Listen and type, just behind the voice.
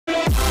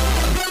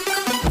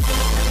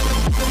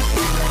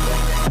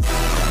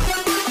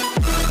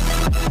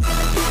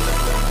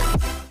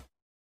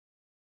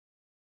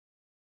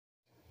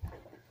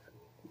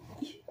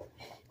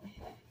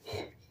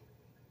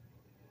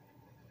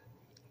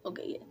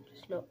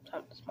There's no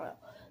time to smile.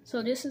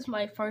 So this is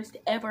my first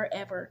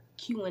ever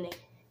Q&A.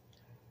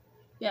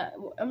 Yeah,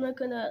 I'm not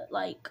gonna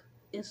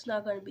it's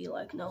not gonna be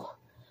like no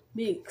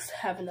mix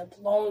having a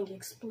long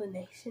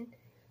explanation.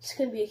 It's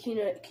gonna be a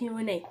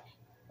Q&A.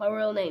 My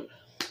real name.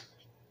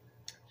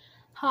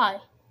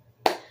 Hi,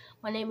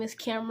 my name is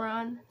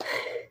Cameron.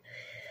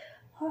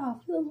 Oh,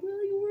 it feels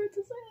really weird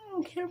to say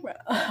on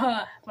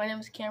camera. My name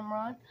is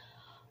Cameron.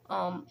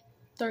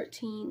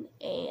 13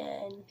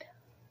 and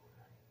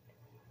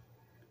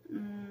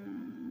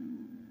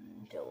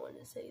don't want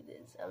to say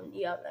this.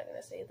 Yeah, I'm not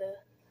gonna say the.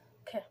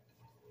 Okay.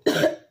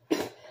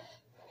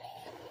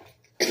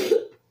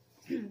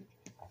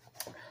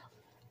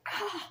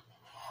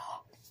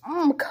 I'm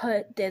gonna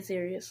cut dead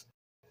serious.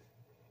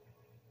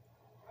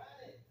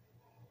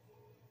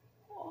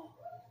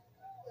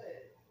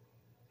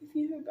 If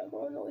you hear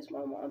background noise,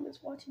 my mom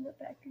is watching the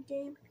Packer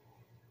game.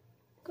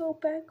 Go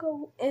back,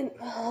 go and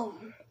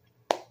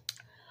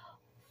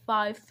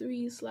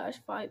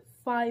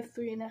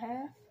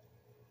 5'3/5'3.5".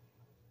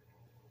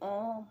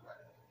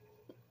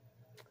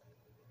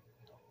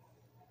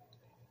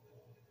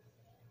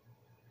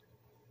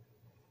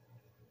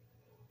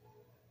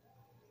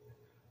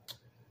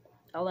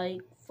 I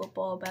like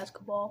football,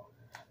 basketball.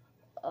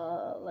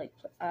 I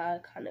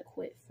kind of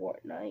quit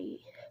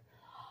Fortnite.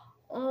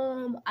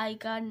 I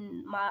got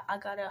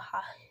a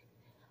high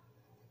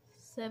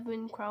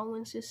 7 crown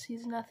wins this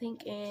season, I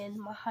think, and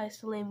my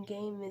highest lane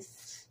game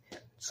is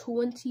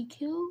 20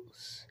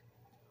 kills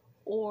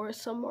or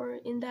somewhere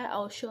in that.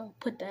 I'll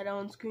put that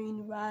on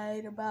screen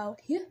right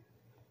about here.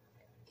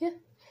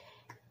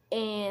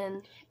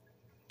 And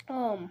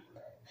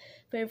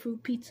favorite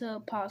food: pizza,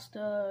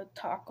 pasta,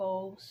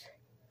 tacos.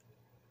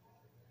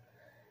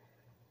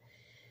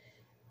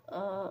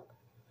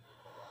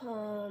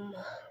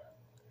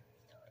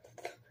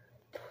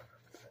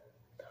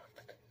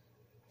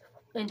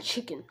 And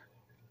chicken.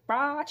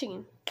 Fried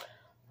chicken.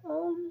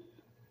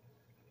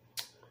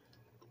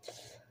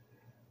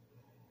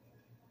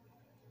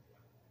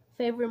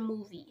 Favorite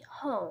movie?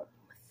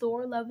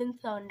 Thor: Love and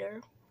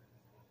Thunder.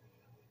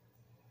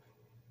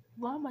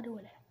 Why am I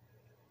doing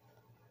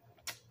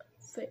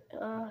that?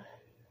 I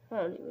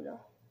don't even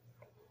know.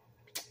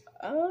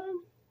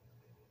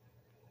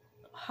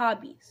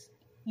 Hobbies.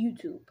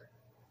 YouTube.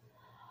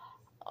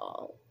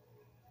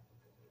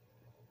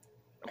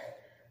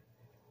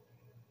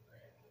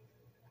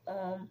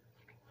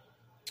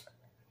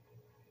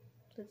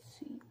 Let's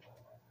see.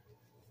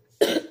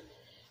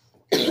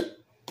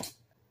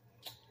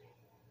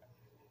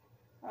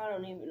 I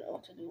don't even know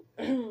what to do.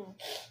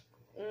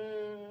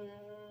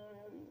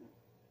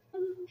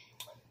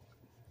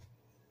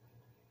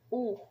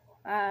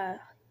 I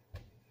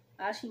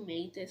actually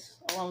made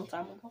this a long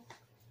time ago.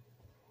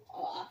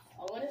 I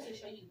wanted to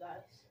show you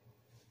guys.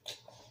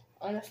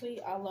 Honestly,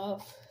 I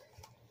love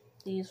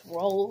these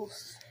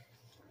rolls.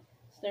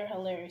 They're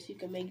hilarious. You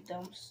can make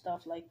dumb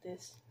stuff like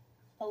this.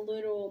 A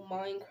little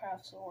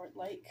Minecraft sword,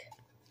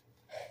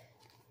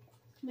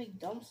 make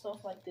dumb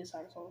stuff like this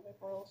out of toilet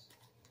rolls.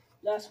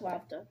 That's what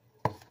I've done.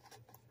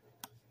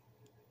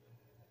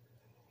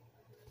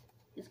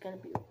 It's gonna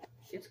be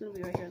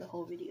right here the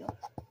whole video.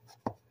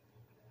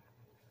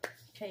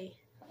 Okay,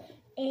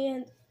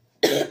 and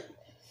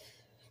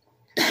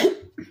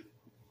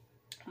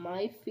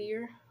my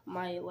fear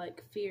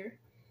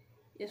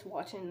is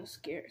watching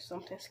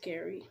something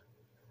scary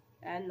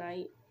at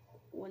night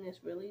when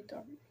it's really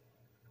dark.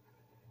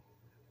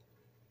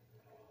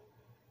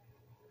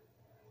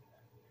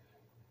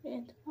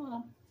 And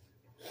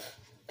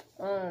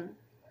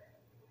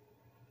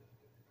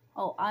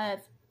I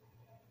have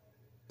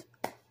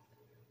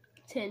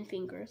 10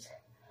 fingers.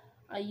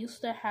 I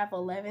used to have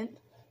 11.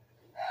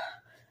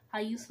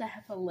 I used to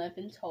have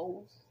 11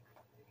 toes,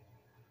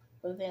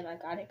 but then I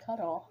got it cut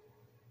off.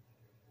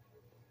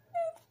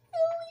 It's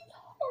really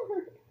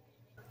hard.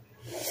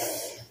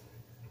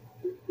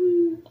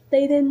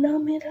 They did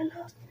not make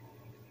enough.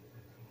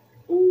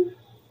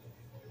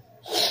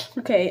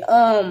 Okay,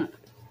 I'm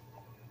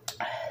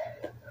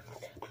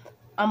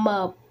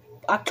a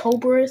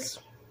Octoberist.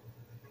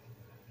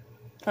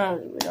 I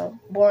don't even know.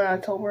 Born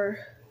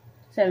October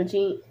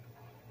 17th,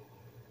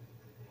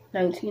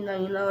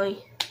 1999.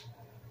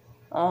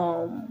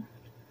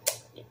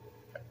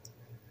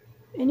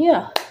 And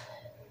yeah.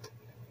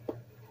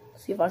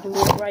 See if I can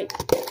do it right.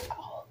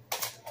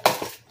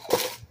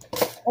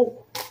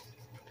 Oh.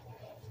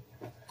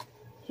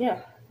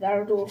 Yeah,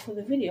 that'll do it for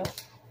the video.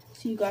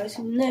 See you guys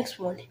in the next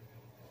one.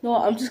 No,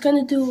 I'm just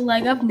gonna do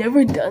I've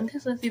never done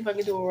this. Let's see if I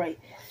can do it right.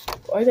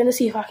 We're gonna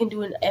see if I can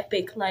do an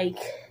epic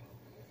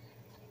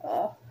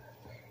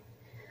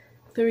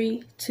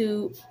 3,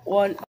 2,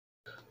 1.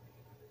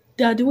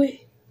 Did I do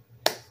it?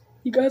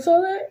 You guys saw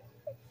that?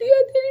 Yeah,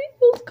 I did it. It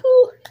was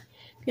cool.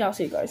 Yeah, I'll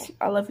see you guys.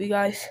 I love you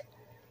guys.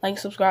 Like,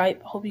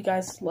 subscribe. Hope you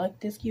guys like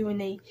this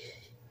Q&A.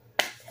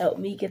 Help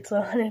me get to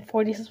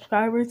 140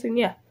 subscribers. And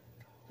yeah,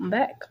 I'm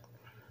back.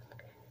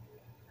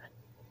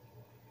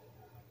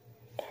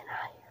 And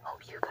I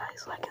hope you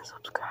guys like and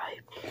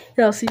subscribe.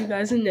 And I'll see you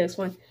guys in the next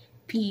one.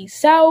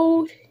 Peace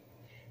out.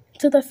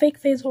 To the fake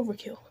face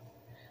overkill.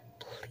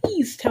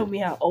 please tell me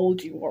how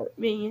old you are,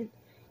 man.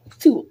 You're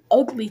too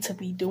ugly to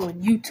be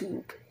doing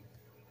YouTube.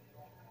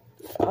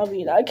 I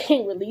mean, I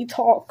can't really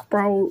talk,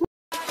 bro.